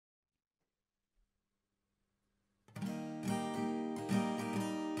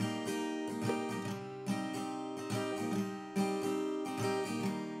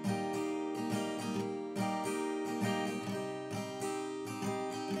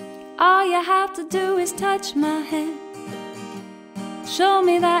All you have to do is touch my hand. Show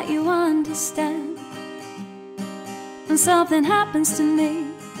me that you understand. When something happens to me,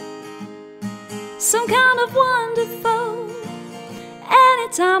 some kind of wonderful.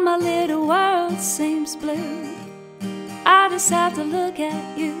 Anytime my little world seems blue, I just have to look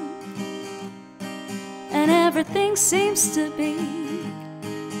at you, and everything seems to be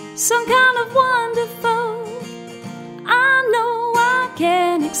some kind of wonderful. I know I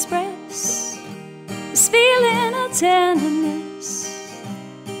can't express this feeling of tenderness.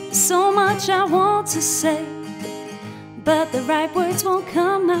 There's so much I want to say, but the right words won't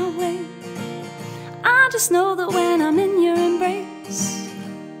come my way. I just know that when I'm in your embrace,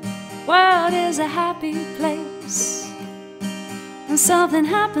 world is a happy place. When something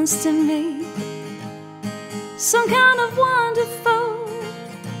happens to me, some kind of wonderful,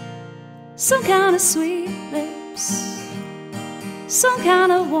 some kind of sweet lips, some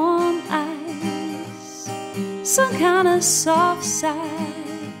kind of warm eyes, some kind of soft sigh.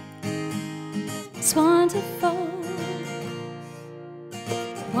 It's wonderful,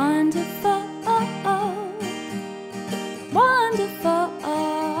 wonderful, wonderful,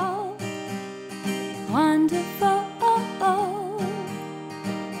 wonderful,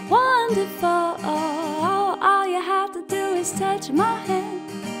 wonderful. All you have to do is touch my hand.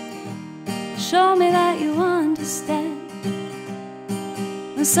 Show me that you understand.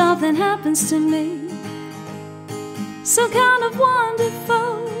 When something happens to me, some kind of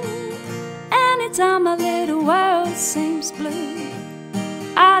wonderful. Anytime my little world seems blue,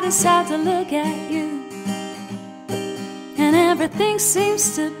 I just have to look at you, and everything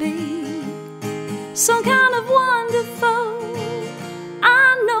seems to be some kind of wonderful.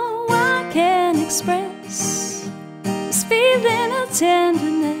 I know I can't express this feeling of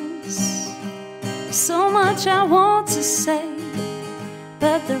tenderness. There's so much I want to say,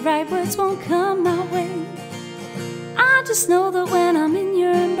 but the right words won't come my way. I just know that when I'm in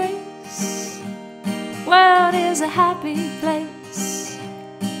your embrace, world is a happy place.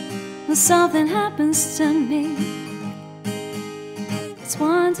 When something happens to me, it's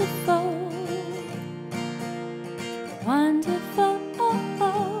wonderful, wonderful,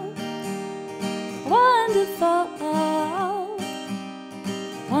 wonderful,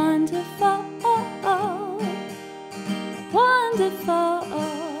 wonderful, wonderful.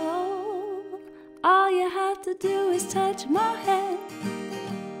 All you have to do is touch my hand.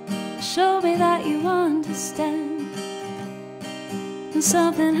 Show me that you understand. When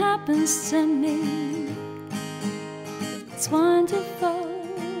something happens to me, it's wonderful.